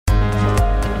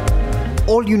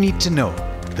all you need to know,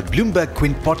 the Bloomberg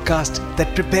Quint podcast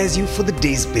that prepares you for the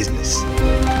day's business.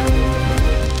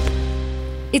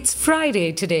 It's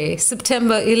Friday today,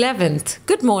 September 11th.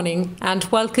 Good morning and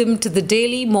welcome to the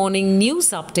daily morning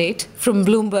news update from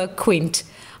Bloomberg Quint.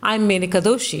 I'm Menaka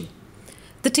Doshi.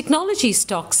 The technology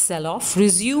stocks sell-off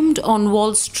resumed on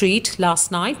Wall Street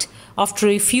last night after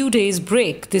a few days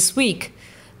break this week.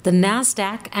 The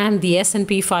Nasdaq and the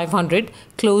S&P 500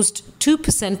 closed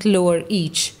 2% lower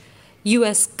each.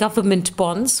 US government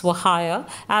bonds were higher,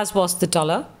 as was the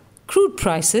dollar. Crude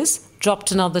prices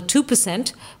dropped another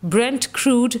 2%. Brent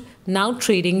crude now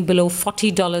trading below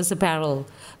 $40 a barrel.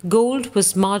 Gold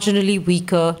was marginally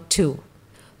weaker too.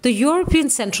 The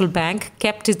European Central Bank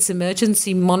kept its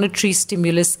emergency monetary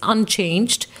stimulus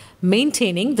unchanged,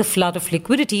 maintaining the flood of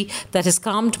liquidity that has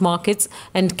calmed markets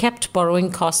and kept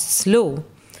borrowing costs low.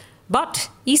 But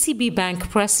ECB Bank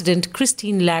President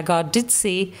Christine Lagarde did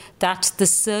say that the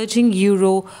surging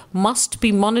euro must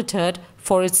be monitored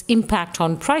for its impact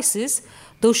on prices,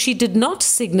 though she did not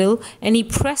signal any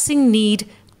pressing need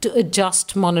to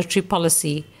adjust monetary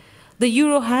policy. The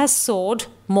euro has soared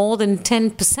more than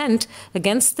 10%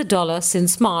 against the dollar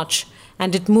since March,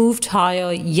 and it moved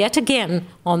higher yet again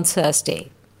on Thursday.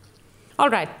 All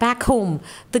right, back home,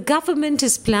 the government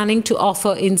is planning to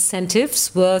offer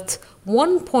incentives worth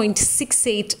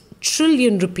 1.68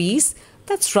 trillion rupees,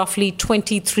 that's roughly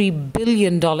 $23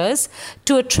 billion,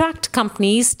 to attract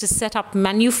companies to set up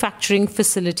manufacturing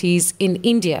facilities in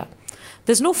India.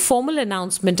 There's no formal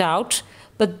announcement out,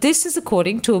 but this is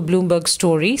according to a Bloomberg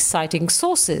story citing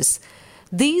sources.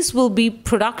 These will be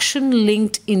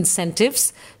production-linked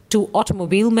incentives to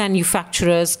automobile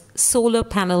manufacturers, solar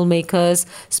panel makers,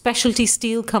 specialty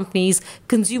steel companies,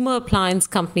 consumer appliance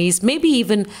companies, maybe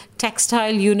even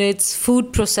textile units,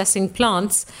 food processing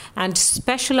plants, and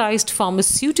specialized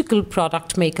pharmaceutical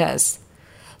product makers.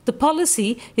 The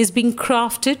policy is being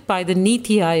crafted by the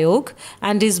Niti Aayog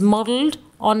and is modeled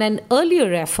on an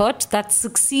earlier effort that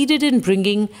succeeded in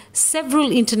bringing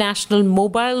several international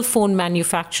mobile phone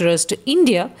manufacturers to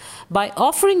India by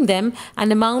offering them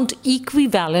an amount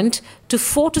equivalent to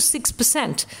 4 to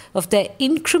 6% of their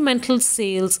incremental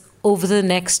sales over the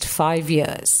next 5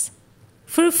 years.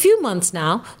 For a few months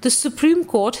now, the Supreme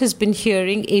Court has been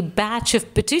hearing a batch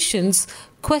of petitions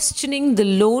questioning the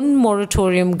loan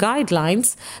moratorium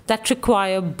guidelines that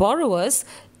require borrowers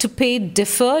to pay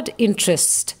deferred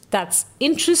interest, that's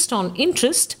interest on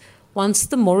interest, once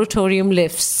the moratorium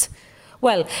lifts.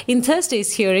 Well, in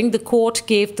Thursday's hearing, the court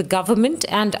gave the government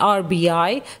and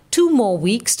RBI 2 more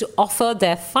weeks to offer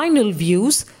their final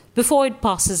views before it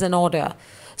passes an order.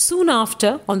 Soon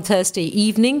after, on Thursday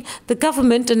evening, the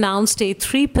government announced a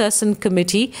 3-person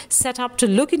committee set up to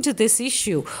look into this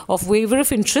issue of waiver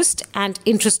of interest and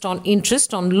interest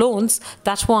on loans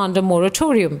that were under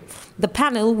moratorium. The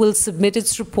panel will submit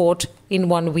its report in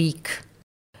 1 week.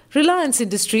 Reliance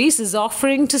Industries is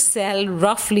offering to sell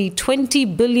roughly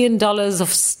 $20 billion of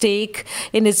stake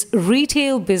in its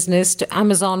retail business to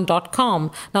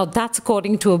Amazon.com. Now, that's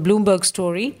according to a Bloomberg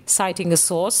story, citing a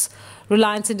source.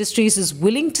 Reliance Industries is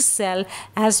willing to sell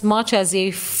as much as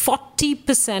a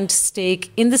 40%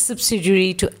 stake in the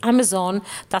subsidiary to Amazon.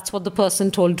 That's what the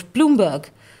person told Bloomberg.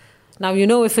 Now,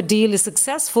 if a deal is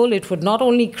successful, it would not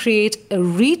only create a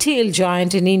retail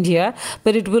giant in India,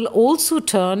 but it will also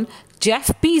turn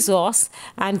Jeff Bezos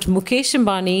and Mukesh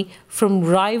Ambani from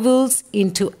rivals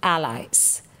into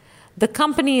allies. The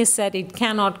company has said it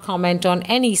cannot comment on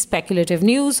any speculative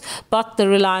news, but the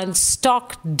Reliance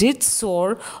stock did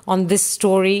soar on this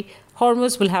story.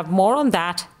 Hormuz will have more on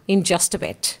that in just a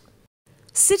bit.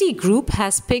 Citigroup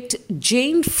has picked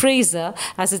Jane Fraser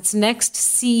as its next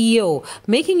CEO,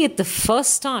 making it the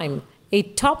first time a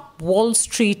top Wall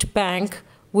Street bank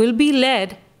will be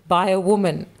led by a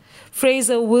woman.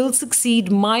 Fraser will succeed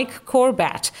Mike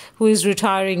Corbat, who is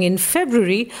retiring in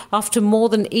February after more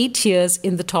than 8 years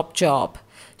in the top job.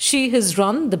 She has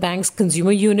run the bank's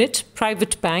consumer unit,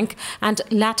 private bank, and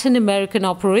Latin American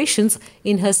operations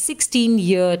in her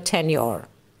 16-year tenure.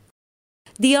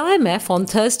 The IMF on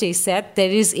Thursday said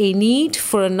there is a need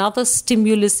for another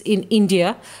stimulus in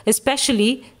India,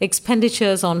 especially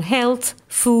expenditures on health,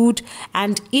 food,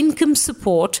 and income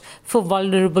support for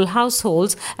vulnerable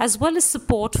households, as well as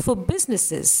support for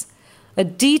businesses. A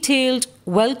detailed,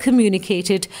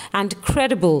 well-communicated, and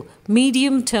credible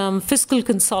medium-term fiscal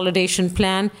consolidation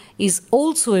plan is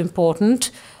also important,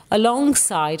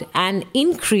 alongside an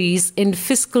increase in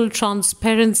fiscal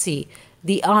transparency,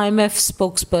 the IMF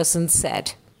spokesperson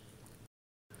said.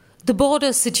 The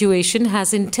border situation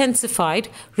has intensified,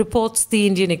 reports the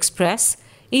Indian Express.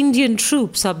 Indian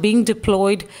troops are being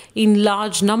deployed in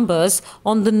large numbers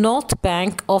on the north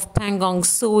bank of Pangong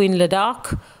Tso in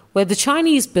Ladakh, where the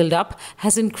Chinese buildup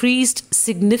has increased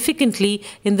significantly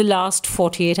in the last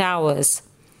 48 hours.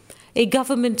 A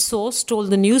government source told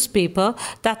the newspaper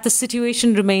that the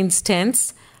situation remains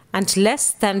tense and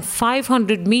less than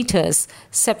 500 meters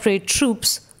separate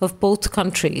troops of both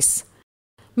countries.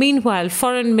 Meanwhile,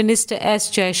 Foreign Minister S.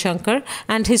 Jaishankar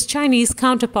and his Chinese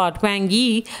counterpart Wang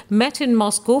Yi met in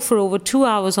Moscow for over 2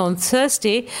 hours on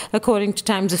Thursday, according to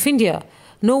Times of India.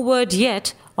 No word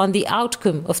yet on the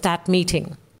outcome of that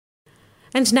meeting.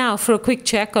 And now for a quick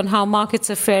check on how markets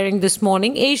are faring this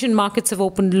morning. Asian markets have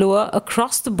opened lower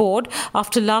across the board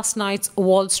after last night's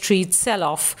Wall Street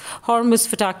sell-off. Hormuz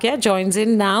Fatakia joins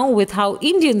in now with how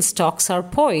Indian stocks are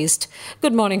poised.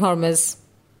 Good morning, Hormuz.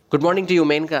 Good morning to you,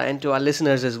 Menka, and to our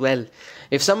listeners as well.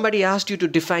 If somebody asked you to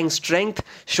define strength,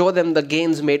 show them the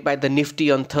gains made by the Nifty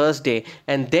on Thursday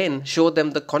and then show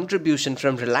them the contribution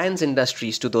from Reliance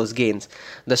Industries to those gains.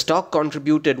 The stock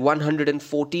contributed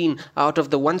 114 out of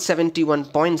the 171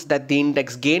 points that the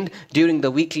index gained during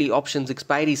the weekly options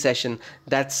expiry session.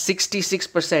 That's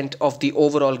 66% of the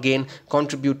overall gain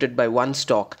contributed by one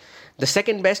stock. The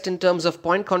second best in terms of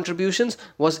point contributions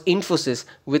was Infosys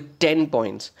with 10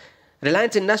 points.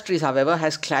 Reliance Industries, however,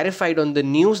 has clarified on the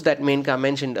news that Menka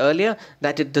mentioned earlier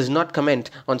that it does not comment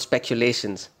on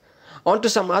speculations. On to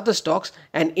some other stocks,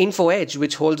 and InfoEdge,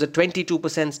 which holds a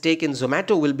 22% stake in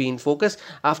Zomato, will be in focus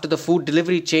after the food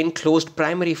delivery chain closed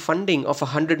primary funding of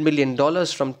 $100 million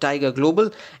from Tiger Global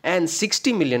and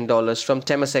 $60 million from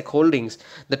Temasek Holdings.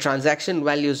 The transaction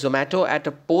values Zomato at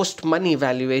a post-money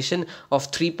valuation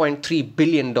of $3.3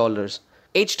 billion.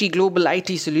 HT Global IT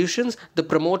Solutions, the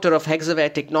promoter of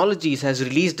Hexaware Technologies, has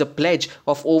released a pledge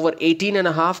of over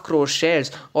 18.5 crore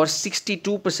shares or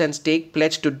 62% stake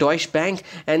pledged to Deutsche Bank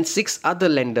and 6 other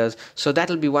lenders, so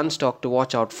that'll be one stock to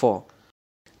watch out for.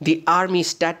 The Army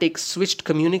Static Switched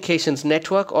Communications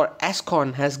Network, or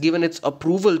ASCON, has given its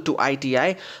approval to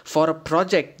ITI for a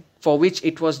project for which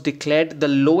it was declared the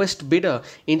lowest bidder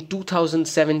in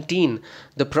 2017.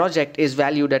 The project is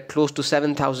valued at close to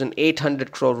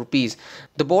 7,800 crore rupees.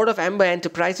 The board of Amber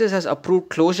Enterprises has approved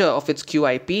closure of its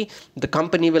QIP. The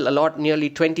company will allot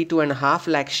nearly 22.5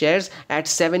 lakh shares at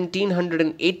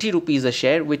 1,780 rupees a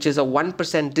share, which is a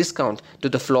 1% discount to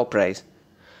the floor price.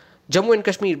 Jammu and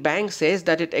Kashmir Bank says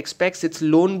that it expects its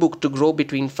loan book to grow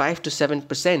between 5 to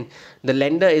 7%. The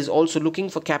lender is also looking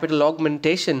for capital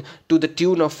augmentation to the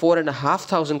tune of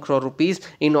 4,500 crore rupees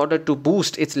in order to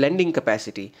boost its lending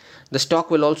capacity. The stock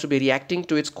will also be reacting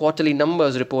to its quarterly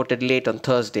numbers reported late on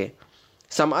Thursday.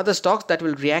 Some other stocks that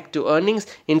will react to earnings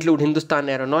include Hindustan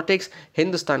Aeronautics,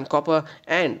 Hindustan Copper,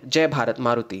 and Jai Bharat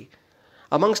Maruti.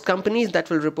 Amongst companies that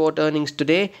will report earnings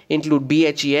today include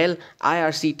BHEL,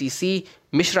 IRCTC,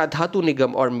 Mishra Dhatu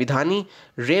Nigam or Midhani,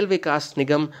 Rail Vikas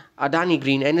Nigam, Adani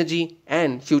Green Energy,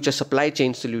 and Future Supply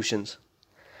Chain Solutions.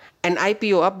 An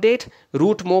IPO update,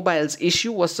 Route Mobile's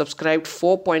issue was subscribed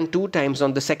 4.2 times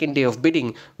on the second day of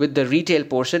bidding, with the retail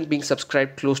portion being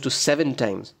subscribed close to 7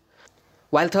 times.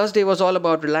 While Thursday was all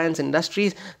about Reliance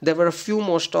Industries, there were a few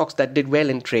more stocks that did well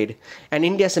in trade, and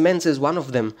India Cements is one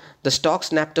of them. The stock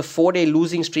snapped a 4-day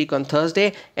losing streak on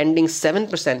Thursday, ending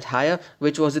 7% higher,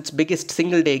 which was its biggest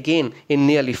single-day gain in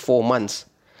nearly 4 months.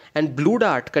 And Blue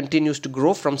Dart continues to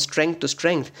grow from strength to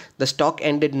strength. The stock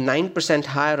ended 9%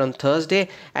 higher on Thursday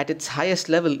at its highest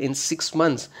level in 6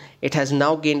 months. It has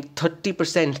now gained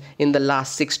 30% in the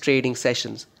last 6 trading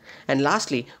sessions. And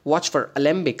lastly, watch for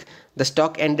Alembic. The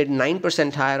stock ended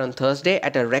 9% higher on Thursday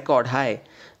at a record high.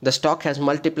 The stock has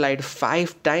multiplied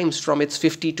 5 times from its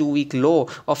 52-week low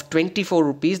of 24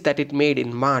 rupees that it made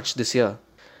in March this year.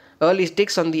 Early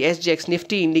ticks on the SGX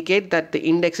Nifty indicate that the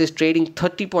index is trading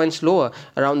 30 points lower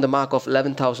around the mark of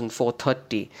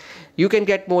 11,430. You can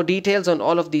get more details on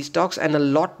all of these stocks and a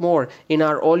lot more in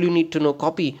our All You Need to Know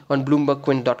copy on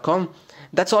BloombergQuint.com.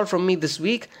 That's all from me this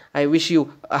week. I wish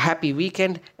you a happy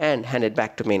weekend and hand it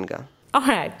back to Menka. All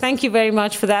right. Thank you very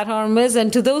much for that, Hormuz.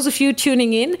 And to those of you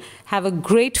tuning in, have a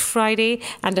great Friday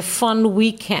and a fun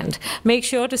weekend. Make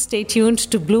sure to stay tuned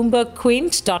to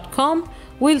BloombergQuint.com.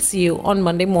 We'll see you on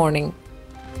Monday morning.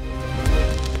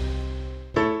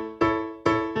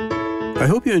 I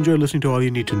hope you enjoyed listening to All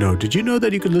You Need to Know. Did you know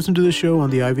that you could listen to the show on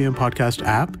the IVM Podcast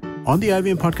app? On the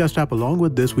IVM Podcast app, along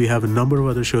with this, we have a number of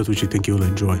other shows which you think you'll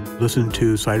enjoy. Listen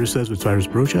to Cyrus Says with Cyrus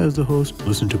Brocha as the host.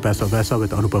 Listen to Paisa Vaisa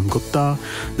with Anupam Gupta.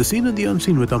 The Scene and the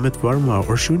Unseen with Amit Verma.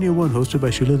 Or Shunya One hosted by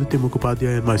Shiladitya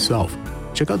Mukhopadhyay and myself.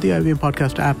 Check out the IVM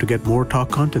Podcast app to get more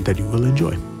talk content that you will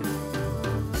enjoy.